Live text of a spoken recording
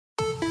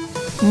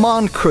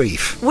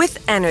Moncrief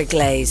with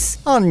Energlaze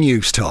on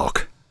News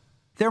Talk.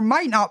 There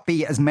might not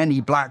be as many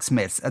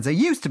blacksmiths as there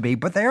used to be,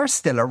 but they are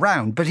still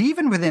around. But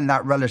even within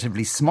that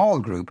relatively small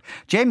group,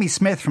 Jamie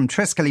Smith from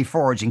Triskelly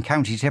Forge in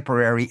County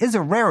Tipperary is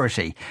a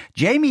rarity.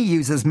 Jamie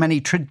uses many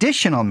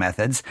traditional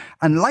methods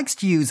and likes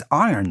to use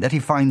iron that he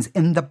finds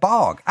in the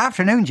bog.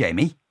 Afternoon,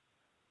 Jamie.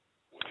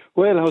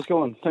 Well, how's it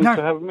going? Thanks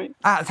for having me.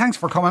 Thanks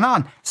for coming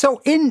on.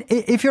 So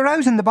if you're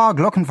out in the bog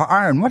looking for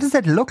iron, what does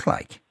it look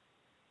like?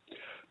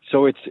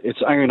 So it's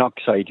iron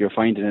oxide you're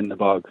finding in the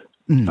bog,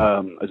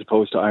 as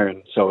opposed to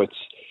iron. So it's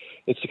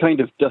a kind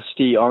of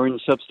dusty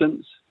orange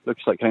substance.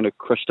 Looks like kind of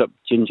crushed up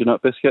ginger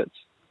nut biscuits.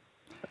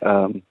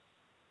 And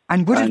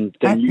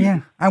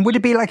would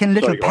it be like in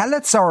little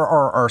pellets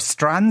or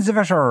strands of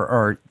it,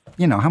 or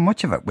how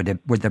much of it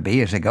would there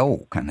be at a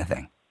go, kind of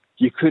thing?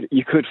 You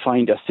could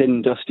find a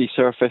thin dusty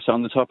surface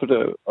on the top of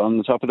the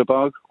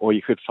bog, or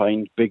you could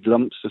find big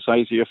lumps the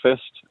size of your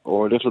fist,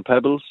 or little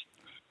pebbles.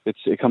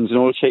 It comes in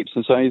all shapes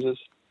and sizes.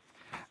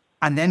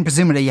 And then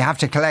presumably you have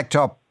to collect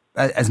up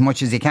as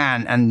much as you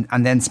can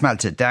and then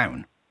smelt it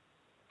down.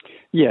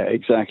 Yeah,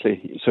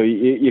 exactly. So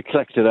you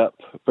collect it up,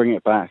 bring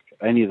it back.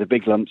 Any of the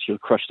big lumps, you'll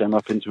crush them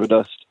up into a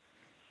dust.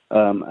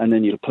 And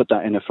then you'll put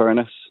that in a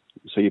furnace.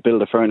 So you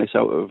build a furnace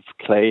out of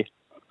clay,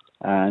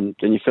 and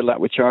then you fill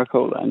that with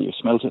charcoal and you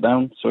smelt it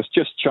down. So it's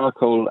just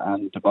charcoal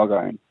and the bog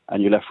iron,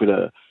 and you're left with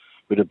a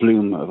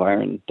bloom of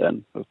iron,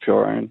 then, of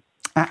pure iron.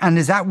 And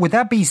would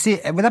that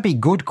be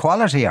good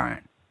quality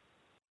iron?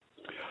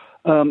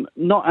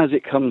 Not as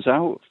it comes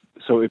out.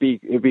 So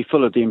it'd be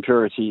full of the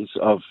impurities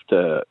of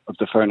the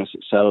furnace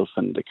itself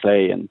and the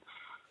clay and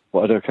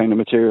what other kind of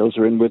materials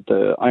are in with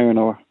the iron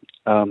ore.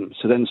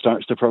 So then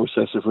starts the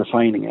process of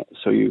refining it.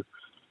 So you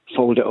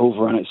fold it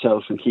over on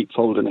itself and keep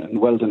folding it and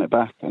welding it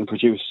back and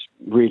produce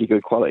really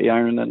good quality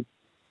iron then.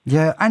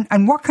 Yeah,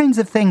 and what kinds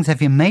of things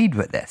have you made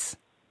with this?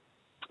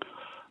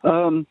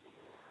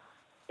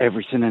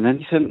 Everything and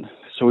anything.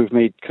 So we've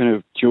made kind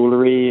of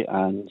jewellery,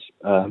 and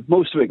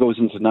most of it goes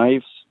into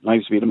knives.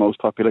 Knives would be the most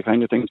popular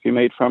kind of things to be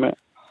made from it.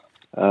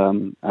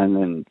 And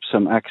then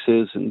some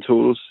axes and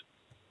tools.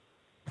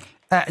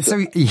 So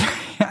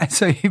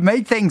you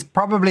made things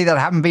probably that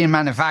haven't been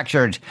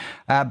manufactured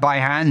by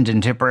hand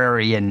in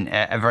Tipperary in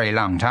a very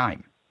long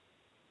time.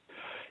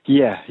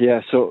 Yeah.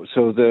 So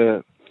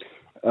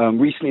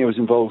recently I was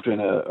involved in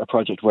a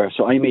project where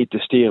I made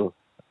the steel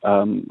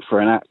for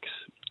an axe,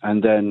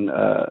 and then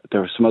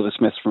there were some other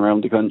smiths from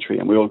around the country,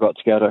 and we all got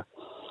together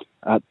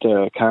at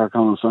the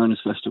Carrick-on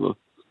Furnace Festival.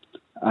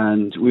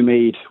 And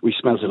we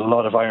smelted a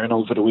lot of iron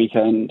over the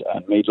weekend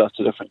and made lots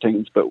of different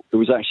things. But it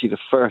was actually the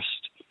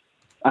first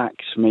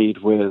axe made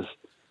with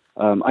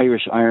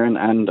Irish iron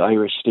and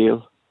Irish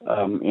steel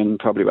in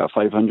probably about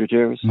 500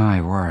 years.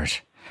 My word.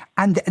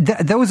 And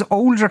those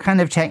older kind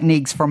of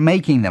techniques for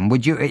making them,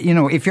 would you,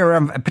 if you're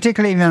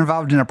particularly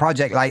involved in a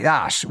project like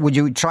that, would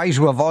you try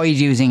to avoid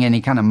using any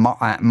kind of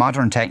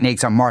modern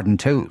techniques or modern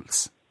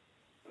tools?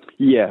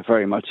 Yeah,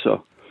 very much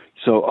so.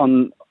 So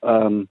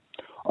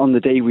on the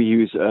day we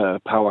use a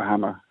power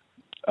hammer,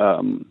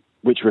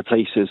 which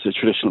replaces a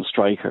traditional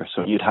striker.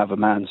 So you'd have a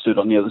man stood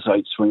on the other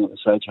side swinging a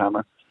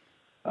sledgehammer.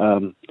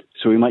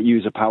 So we might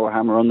use a power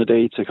hammer on the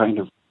day to kind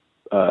of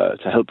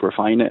to help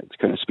refine it, to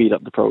kind of speed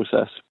up the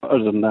process.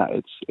 Other than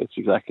that, it's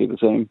exactly the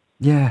same.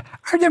 Yeah.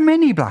 Are there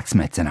many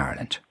blacksmiths in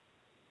Ireland?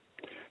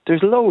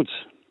 There's loads.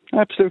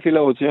 Absolutely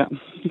loads, yeah.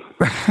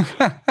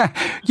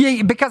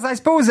 Yeah, because I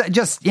suppose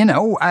just,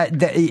 one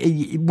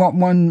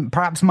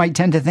perhaps might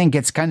tend to think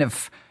it's kind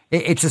of,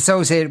 it's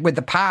associated with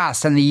the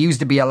past, and there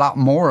used to be a lot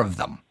more of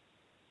them.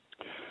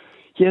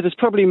 Yeah, there's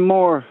probably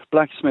more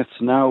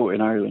blacksmiths now in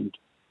Ireland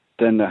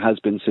than there has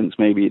been since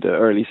maybe the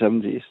early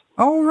 70s.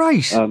 Oh,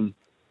 right.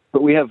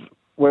 But we have,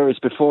 whereas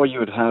before you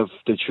would have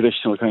the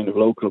traditional kind of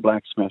local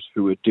blacksmith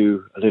who would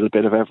do a little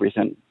bit of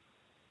everything.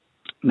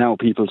 Now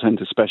people tend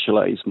to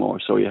specialise more.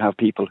 So you have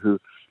people who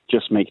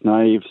just make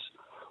knives,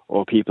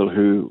 or people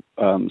who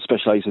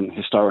specialise in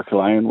historical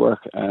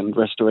ironwork and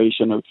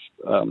restoration of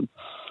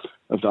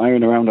the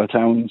iron around our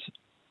towns.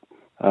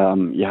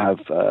 You have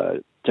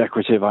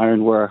decorative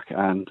ironwork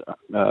and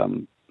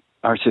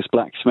artist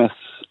blacksmiths.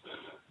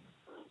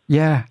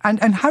 Yeah,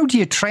 and how do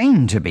you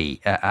train to be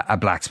a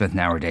blacksmith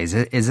nowadays?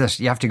 Is it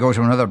you have to go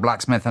to another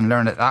blacksmith and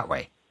learn it that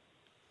way?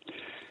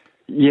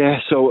 Yeah,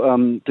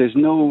 so there's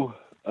no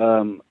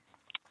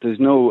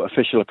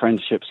official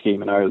apprenticeship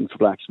scheme in Ireland for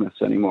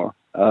blacksmiths anymore.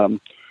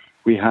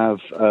 We have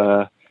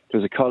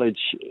there's a college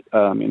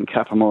in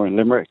Cappamore in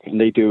Limerick,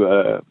 and they do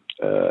a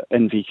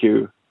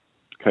NVQ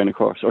kind of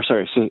course,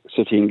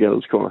 City and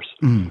Guilds course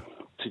to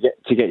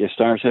get you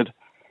started.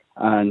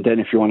 And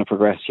then if you want to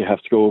progress, you have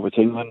to go over to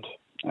England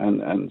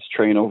and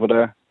train over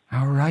there.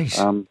 All right.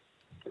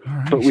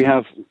 But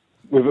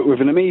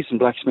we've an amazing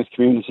blacksmith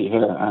community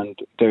here, and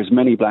there's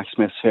many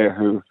blacksmiths here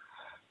who,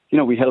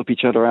 we help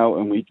each other out,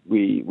 and we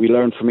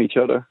learn from each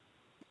other.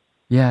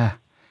 Yeah.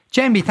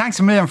 Jamie, thanks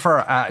a million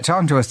for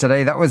talking to us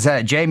today. That was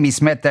Jamie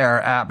Smith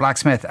there,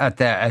 blacksmith at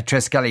the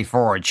Triskelly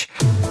Forge.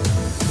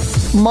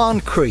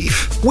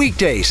 Moncrief,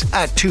 weekdays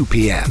at 2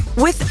 p.m.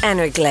 with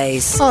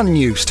Energlaze on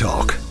News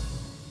Talk.